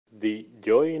the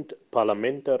Joint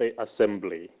Parliamentary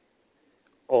Assembly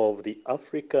of the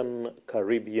African,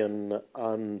 Caribbean,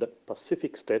 and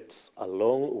Pacific states,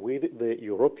 along with the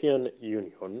European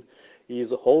Union,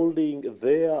 is holding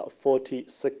their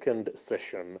 42nd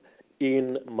session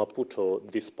in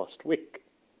Maputo this past week.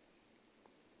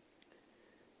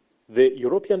 The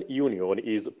European Union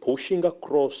is pushing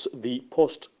across the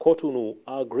Post Cotonou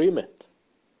Agreement.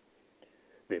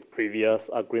 The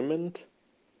previous agreement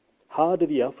had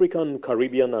the African,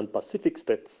 Caribbean, and Pacific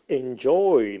states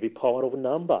enjoy the power of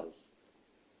numbers,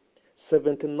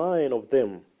 79 of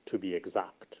them to be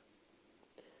exact.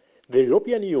 The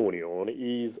European Union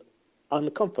is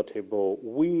uncomfortable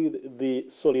with the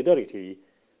solidarity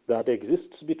that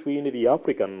exists between the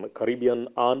African, Caribbean,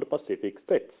 and Pacific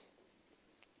states.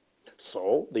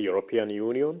 So the European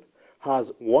Union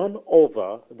has won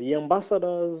over the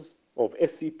ambassadors of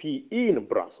SCP in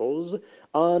Brussels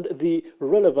and the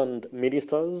relevant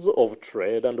ministers of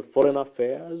trade and foreign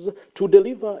affairs to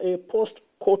deliver a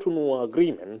post-Cotonou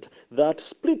agreement that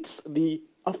splits the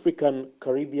African,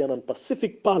 Caribbean, and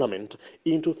Pacific Parliament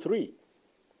into three: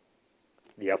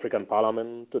 the African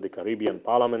Parliament, the Caribbean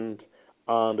Parliament,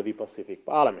 and the Pacific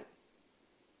Parliament.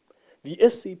 The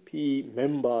SCP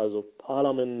members of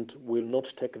Parliament will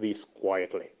not take this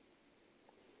quietly.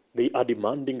 They are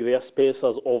demanding their space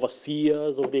as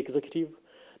overseers of the executive,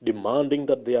 demanding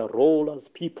that their role as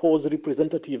people's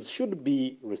representatives should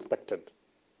be respected.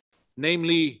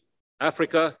 Namely,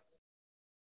 Africa,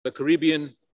 the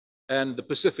Caribbean, and the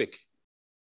Pacific.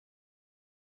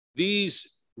 These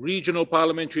regional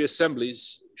parliamentary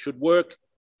assemblies should work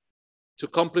to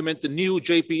complement the new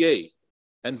JPA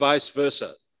and vice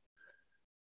versa.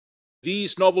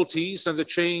 These novelties and the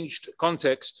changed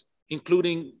context,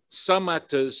 including some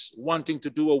actors wanting to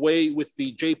do away with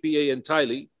the JPA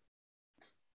entirely,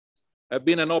 have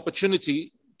been an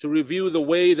opportunity to review the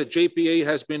way the JPA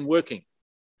has been working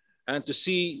and to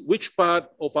see which part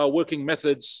of our working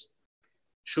methods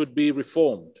should be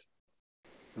reformed.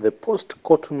 The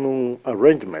Post-Cotonou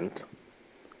Arrangement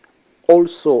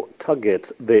also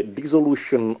targets the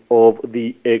dissolution of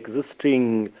the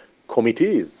existing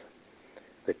committees: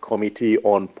 the Committee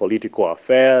on Political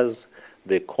Affairs,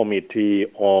 the Committee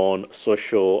on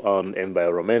Social and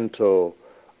Environmental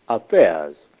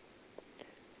Affairs.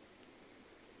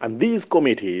 And these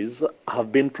committees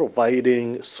have been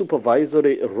providing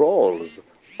supervisory roles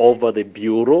over the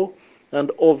Bureau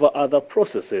and over other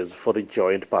processes for the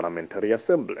Joint Parliamentary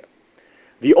Assembly.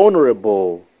 The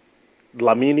Honorable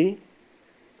Dlamini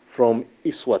from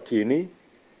Eswatini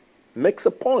makes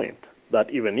a point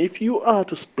that even if you are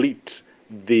to split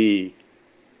the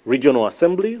regional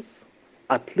assemblies,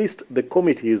 at least the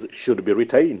committees should be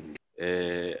retained.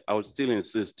 I would still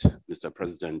insist, Mr.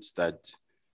 President, that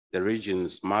the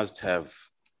regions must have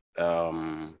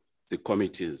the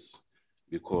committees,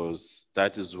 because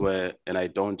that is where, and I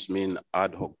don't mean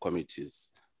ad hoc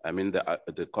committees, I mean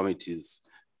the committees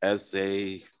as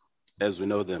we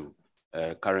know them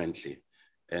currently.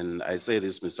 And I say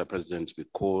this, Mr. President,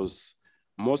 because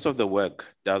most of the work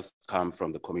does come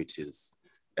from the committees.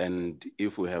 And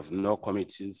if we have no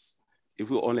committees, if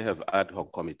we only have ad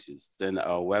hoc committees, then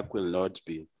our work will not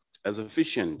be as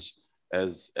efficient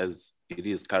as it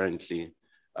is currently.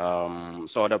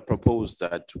 So I'd propose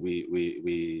that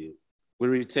we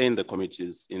retain the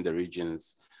committees in the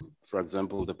regions. For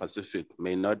example, the Pacific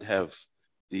may not have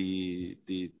the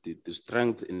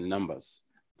strength in numbers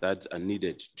that are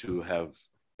needed to have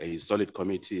a solid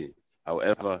committee.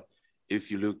 However,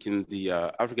 if you look in the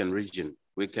African region,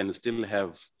 we can still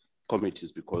have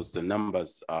committees because the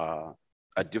numbers are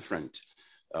different.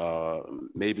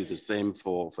 Maybe the same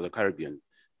for the Caribbean.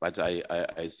 But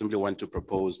I simply want to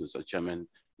propose, Mr. Chairman,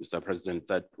 Mr. President,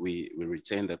 that we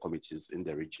retain the committees in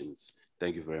the regions.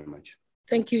 Thank you very much.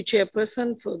 Thank you,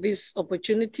 Chairperson, for this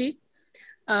opportunity.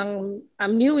 I'm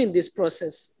new in this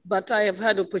process, but I have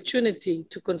had opportunity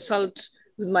to consult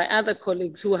with my other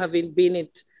colleagues who have been in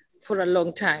it for a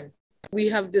long time. We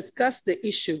have discussed the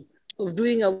issue of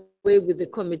doing away with the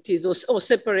committees or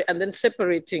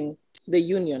separating the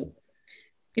union.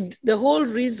 The whole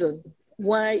reason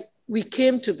why we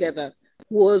came together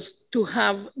was to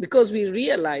have, because we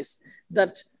realized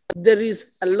that there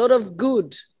is a lot of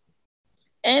good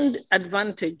and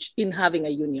advantage in having a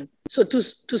union. So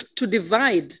to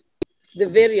divide the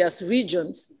various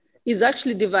regions is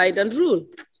actually divide and rule.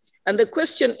 And the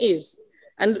question is,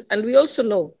 and we also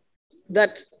know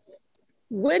that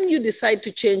when you decide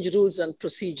to change rules and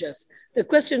procedures, the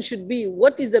question should be,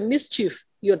 what is the mischief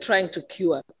you're trying to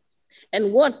cure?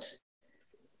 And what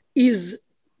is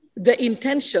the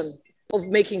intention of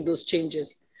making those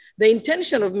changes? The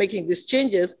intention of making these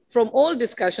changes, from all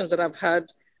discussions that I've had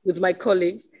with my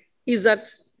colleagues, is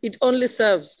that it only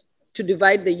serves to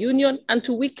divide the Union and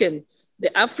to weaken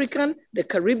the African, the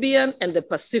Caribbean, and the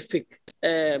Pacific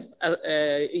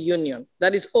Union.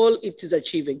 That is all it is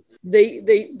achieving.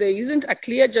 There isn't a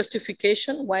clear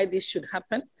justification why this should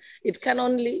happen. It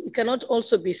cannot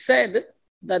also be said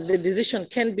that the decision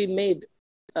can be made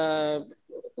and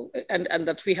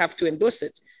that we have to endorse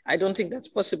it. I don't think that's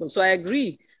possible. So I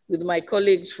agree with my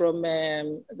colleagues from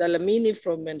Dalamini,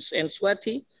 from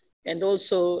Nswati, and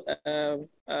also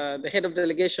the head of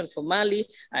delegation for Mali.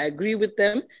 I agree with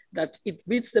them that it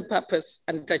meets the purpose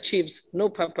and it achieves no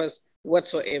purpose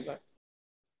whatsoever.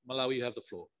 Malawi, you have the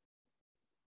floor.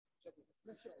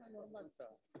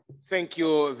 Thank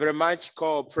you very much,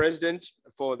 Co-President,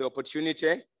 for the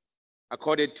opportunity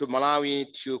accorded to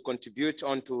Malawi to contribute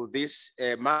onto this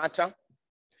matter.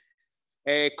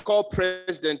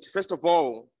 Co-President, first of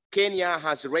all, Kenya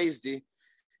has raised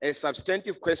a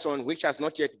substantive question which has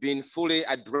not yet been fully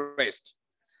addressed.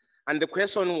 And the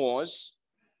question was,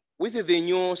 with the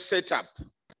new setup,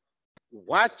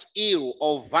 what ill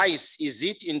or vice is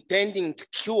it intending to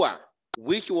cure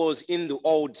which was in the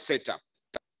old setup?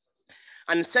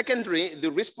 And secondly,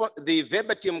 the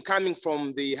verbatim coming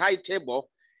from the high table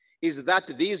is that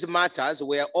these matters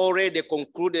were already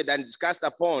concluded and discussed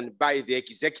upon by the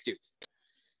executive.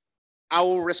 I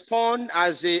will respond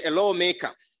as a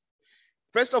lawmaker.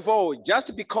 First of all,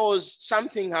 just because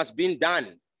something has been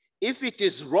done, if it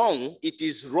is wrong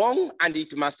and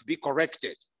it must be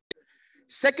corrected.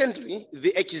 Secondly,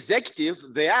 the executive,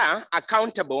 they are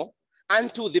accountable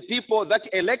unto the people that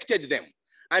elected them.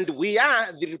 And we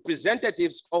are the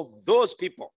representatives of those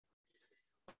people.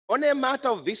 On a matter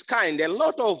of this kind, a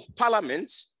lot of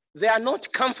parliaments, they are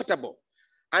not comfortable.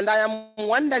 And I am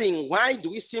wondering, why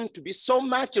do we seem to be so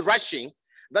much rushing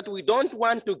that we don't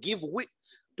want to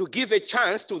give a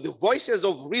chance to the voices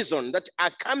of reason that are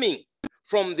coming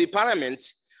from the parliament,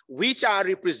 which are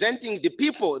representing the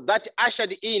people that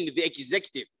ushered in the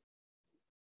executive.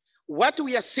 What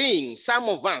we are seeing, some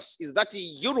of us, is that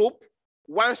Europe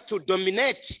wants to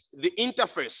dominate the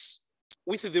interface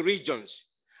with the regions.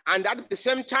 And at the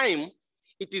same time,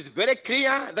 it is very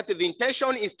clear that the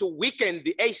intention is to weaken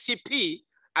the ACP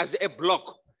as a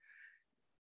bloc.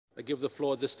 I give the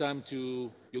floor this time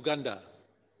to Uganda.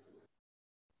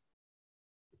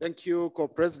 Thank you,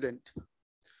 Co-President.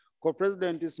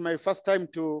 Co-President, it's my first time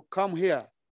to come here.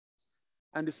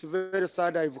 And it's very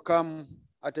sad I've come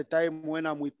at a time when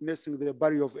I'm witnessing the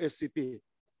burial of ACP.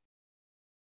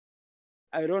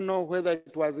 I don't know whether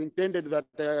it was intended that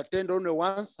I attend only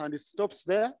once and it stops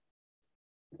there,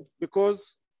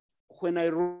 because when I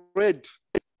read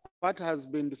what has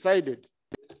been decided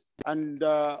and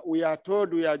we are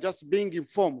told we are just being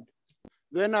informed,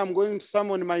 then I'm going to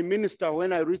summon my minister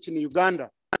when I reach in Uganda.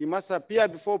 He must appear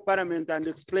before Parliament and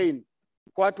explain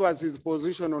what was his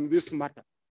position on this matter.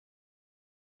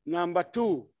 Number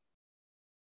two,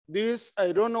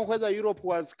 I don't know whether Europe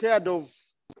was scared of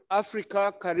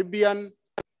Africa, Caribbean,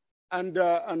 and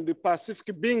the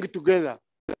Pacific being together,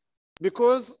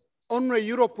 because only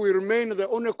Europe will remain the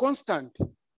only constant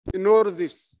in all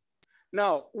this.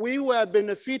 Now, we were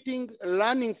benefiting,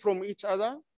 learning from each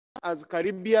other as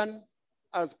Caribbean,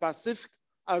 as Pacific,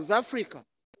 as Africa.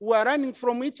 We are learning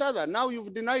from each other. Now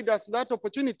you've denied us that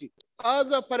opportunity.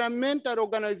 Other parliamentary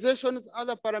organizations,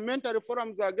 other parliamentary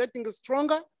forums are getting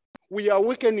stronger. We are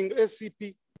weakening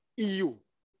ACP EU.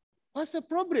 What's the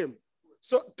problem?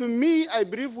 So to me, I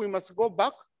believe we must go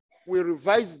back. We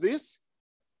revise this,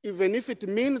 even if it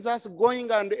means us going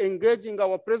and engaging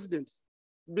our presidents,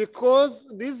 because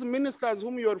these ministers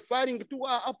whom you're referring to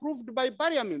are approved by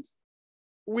parliaments.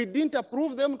 We didn't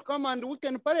approve them to come and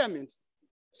weaken parliaments.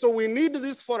 So we need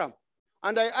this forum.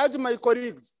 And I urge my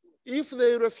colleagues, if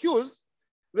they refuse,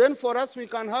 then for us, we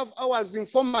can have ours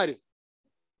informally.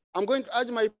 I'm going to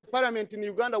urge my parliament in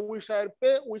Uganda, we shall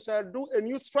do a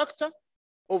new structure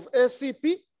of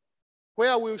ACP,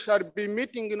 where we shall be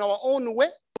meeting in our own way,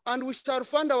 and we shall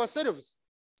fund ourselves.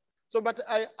 So, but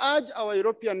I urge our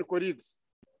European colleagues,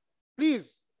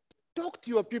 please talk to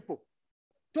your people,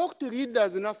 talk to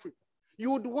leaders in Africa.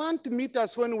 You would want to meet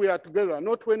us when we are together,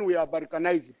 not when we are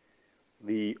balkanizing.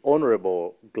 The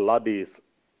Honorable Gladys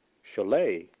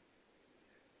Sholay,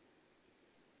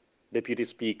 Deputy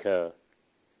Speaker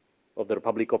of the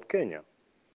Republic of Kenya,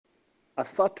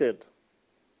 asserted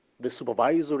the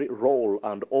supervisory role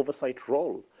and oversight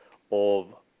role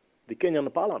of the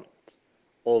Kenyan Parliament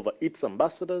over its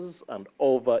ambassadors and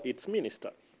over its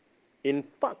ministers, in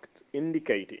fact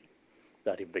indicating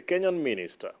that if the Kenyan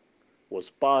minister was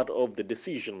part of the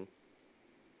decision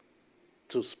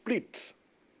to split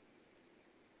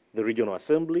the regional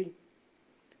assembly,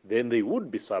 then they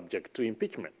would be subject to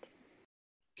impeachment.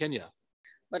 Kenya.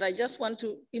 But I just want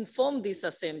to inform this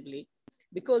assembly,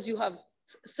 because you have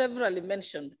severally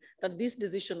mentioned that this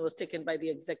decision was taken by the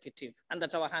executive and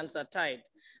that our hands are tied.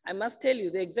 I must tell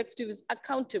you, the executive is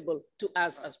accountable to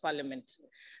us as parliament.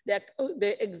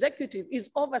 The executive is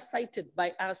oversighted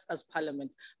by us as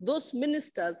parliament. Those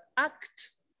ministers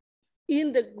act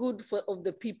in the good of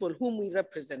the people whom we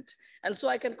represent. And so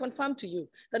I can confirm to you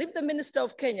that if the Minister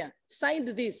of Kenya signed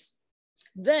this,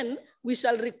 then we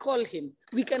shall recall him.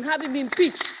 We can have him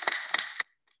impeached.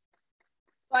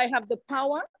 I have the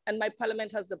power, and my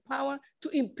parliament has the power to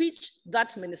impeach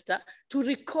that minister, to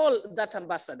recall that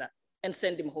ambassador and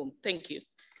send him home. Thank you.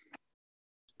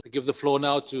 I give the floor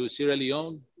now to Sierra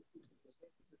Leone.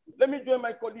 Let me join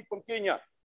my colleague from Kenya.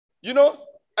 You know,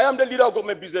 I am the leader of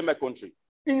government business in my country.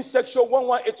 In section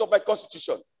 118 of my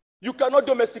constitution, you cannot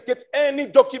domesticate any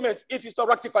document if it's not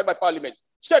ratified by parliament.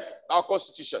 Check our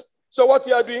constitution. So what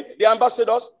you are doing, the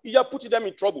ambassadors, you are putting them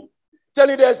in trouble.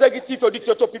 Telling the executive or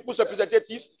dictator people's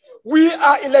representatives, we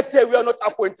are elected, we are not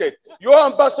appointed. Your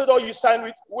ambassador you sign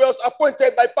with was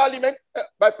appointed by parliament,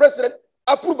 by president,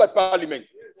 approved by parliament.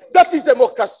 That is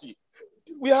democracy.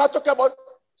 We are talking about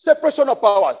separation of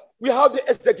powers. We have the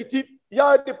executive, you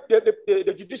have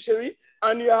the judiciary,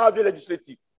 and you have the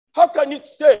legislative. How can you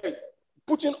say,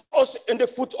 putting us in the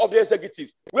foot of the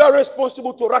executive? We are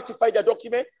responsible to ratify the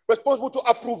document, responsible to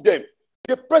approve them.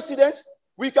 The president,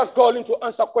 we can call him to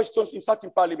answer questions in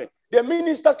certain parliament. The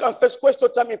ministers can face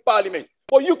question time in parliament,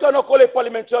 but you cannot call a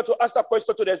parliamentarian to answer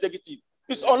questions to the executive.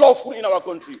 It's unlawful in our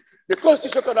country. The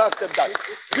constitution cannot accept that.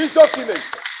 This document,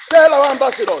 tell our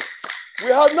ambassadors, we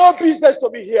have no business to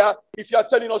be here if you are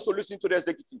telling us to listen to the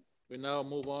executive. We now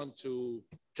move on to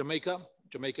Jamaica.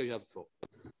 Jamaica, you have the floor.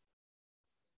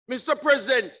 Mr.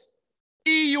 President,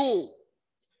 EU,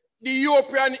 the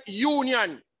European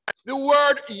Union, the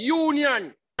word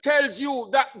union tells you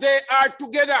that they are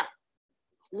together.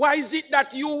 Why is it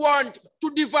that you want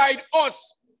to divide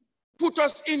us, put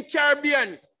us in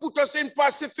Caribbean, put us in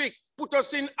Pacific, put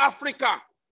us in Africa?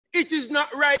 It is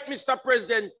not right, Mr.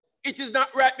 President. It is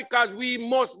not right, because we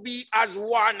must be as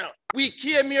one. We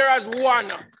came here as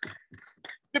one.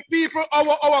 The people,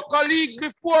 our colleagues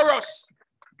before us,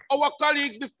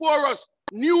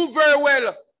 knew very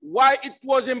well why it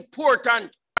was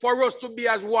important for us to be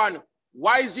as one.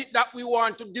 Why is it that we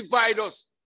want to divide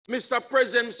us? Mr.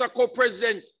 President, Mr.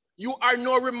 Co-President, you are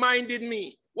now reminding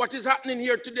me what is happening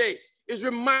here today is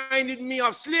reminding me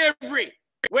of slavery.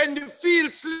 When the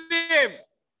field slave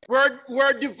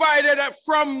were divided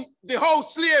from the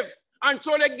house slave, and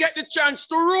so they get the chance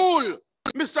to rule.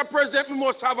 Mr. President, we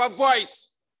must have a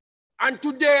voice. And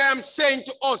today I'm saying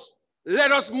to us,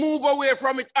 let us move away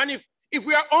from it. And if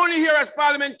we are only here as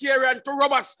parliamentarians to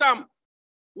rubber stamp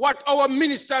what our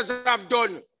ministers have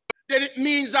done, then it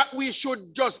means that we should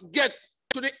just get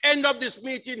to the end of this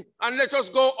meeting and let us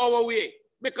go our way.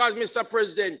 Because, Mr.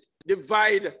 President,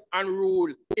 divide and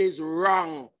rule is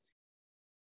wrong.